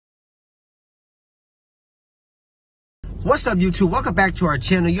What's up, YouTube? Welcome back to our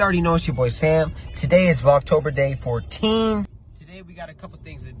channel. You already know it's your boy Sam. Today is Vlogtober day 14. Today we got a couple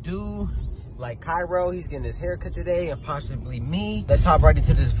things to do. Like Cairo, he's getting his haircut today, and possibly me. Let's hop right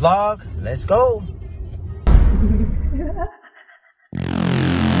into this vlog. Let's go.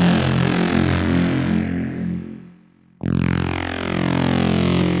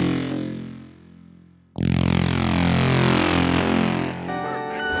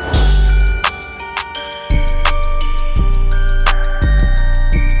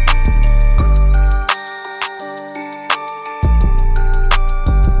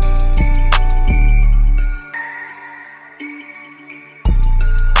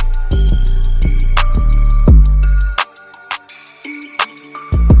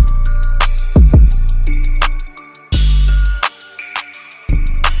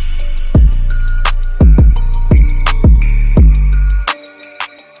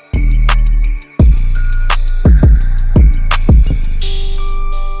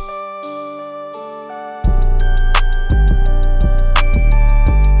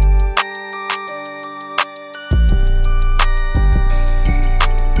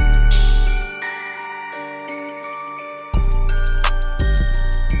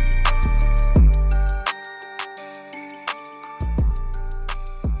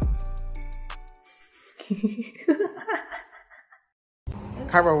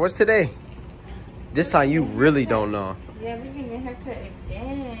 Cairo, what's today? This time you really don't know. Yeah, we're getting a haircut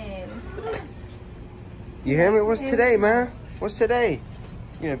again. You hear me? What's today, man? What's today?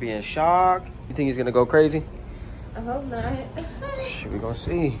 You're gonna be in shock. You think he's gonna go crazy? I hope not. Shit, we gonna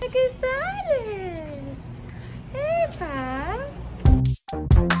see. Look excited. Hey, Pop.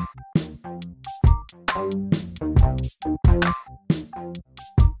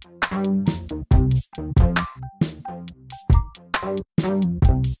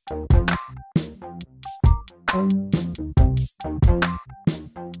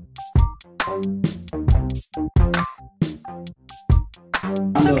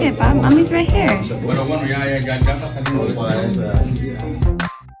 Okay, Bob, mommy's right here. Pero bueno, ya está saliendo de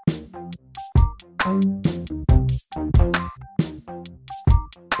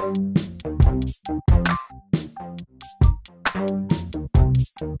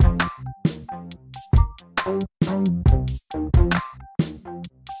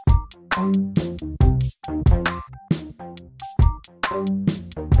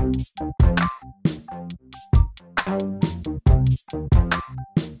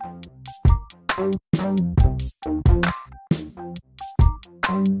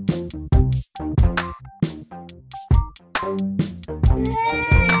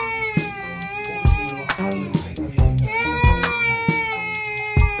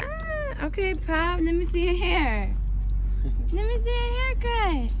Okay, Pop, let me see your hair. Let me see your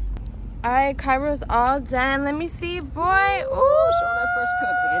haircut. All right, Cairo's all done. Let me see, boy. Ooh, show that first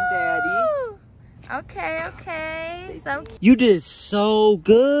cut and daddy. Okay. So You did so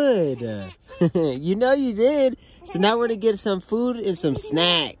good. You know you did. So now we're gonna get some food and some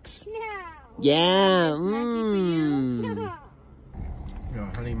snacks. No. Yeah. Yo,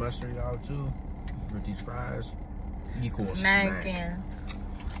 honey mustard, y'all too. With these fries. Equals snack.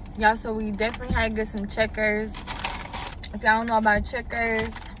 Y'all, so we definitely had to get some checkers. If y'all don't know about checkers,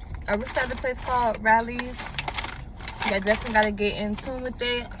 or what's the other place called? Rallies. Y'all definitely gotta get in tune with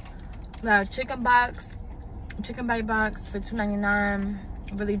it. Now, chicken bite box for $2.99.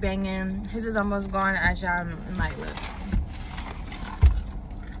 Really banging. His is almost gone, as y'all might look.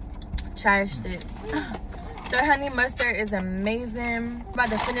 Trashed it. The honey mustard is amazing. About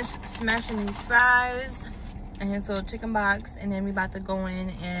to finish smashing these fries and his little chicken box, and then we about to go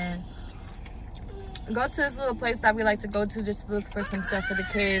in and go to this little place that we like to go to just to look for some stuff for the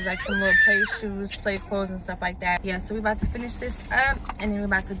kids, like some little play shoes, play clothes, and stuff like that. Yeah, so we about to finish this up, and then we're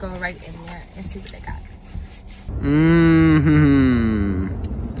about to go right in there and see what they got.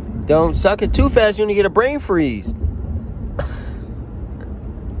 Don't suck it too fast, you're gonna get a brain freeze.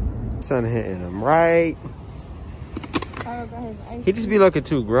 Son hitting him right. He just be looking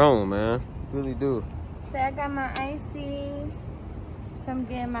too grown, man. Really do. So I got my icy from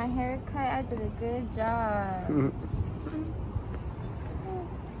getting my hair cut. I did a good job.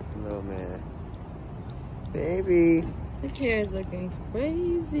 Little man. Baby. This hair is looking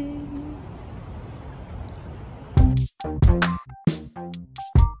crazy.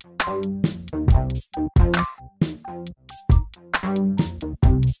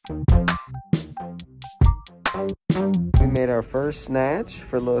 We made our first snatch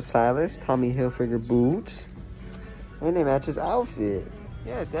for little Silas, Tommy Hilfiger boots. And they match his outfit.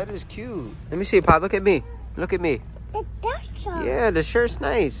 Yes, that is cute. Let me see, Pop. Look at me. Look at me. That's so. Yeah, the shirt's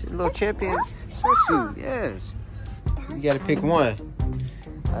nice. A little champion sweatsuit. Yes. You gotta pick one.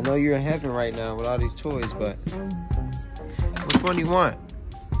 I know you're in heaven right now with all these toys, but which one do you want?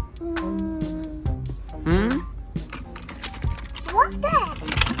 Hmm? What that?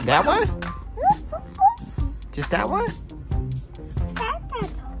 That one? Just that one?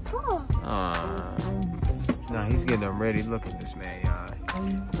 No, he's getting them ready. Look at this man, y'all.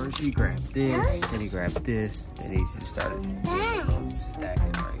 First he grabbed this, then he grabbed this, and he just started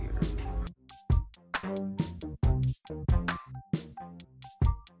stacking right here.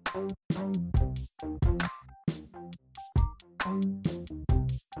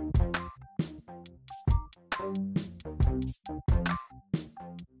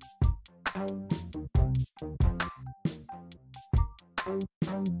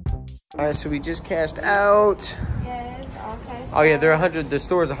 All right, so we just cashed out. Yes, all cash. Oh yeah, they're 100. The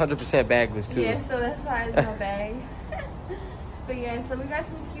store is 100% bagless too. Yeah, so that's why it's no bag. But yeah, so we got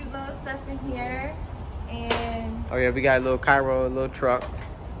some cute little stuff in here, and Oh yeah, we got a little Cairo, a little truck.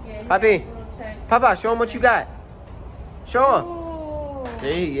 yeah, Papi, Papa, show them what you got. Show them. Ooh.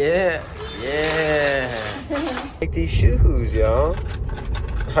 Hey, yeah, yeah. Like these shoes, y'all.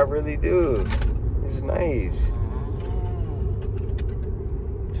 I really do. This is nice.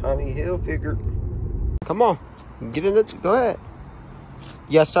 Tommy Hilfiger. Come on, get in it. Go ahead.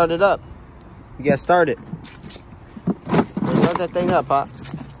 You gotta start it up. You gotta start it. Start that thing up, Pop.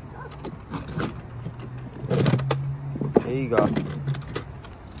 There you go.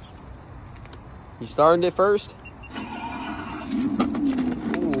 You starting it first?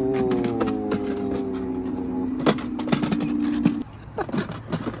 Ooh.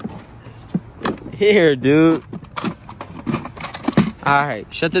 Here, dude. All right,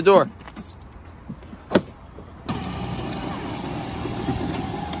 shut the door.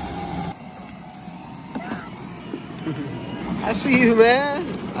 I see you, man.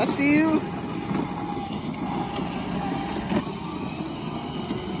 I see you.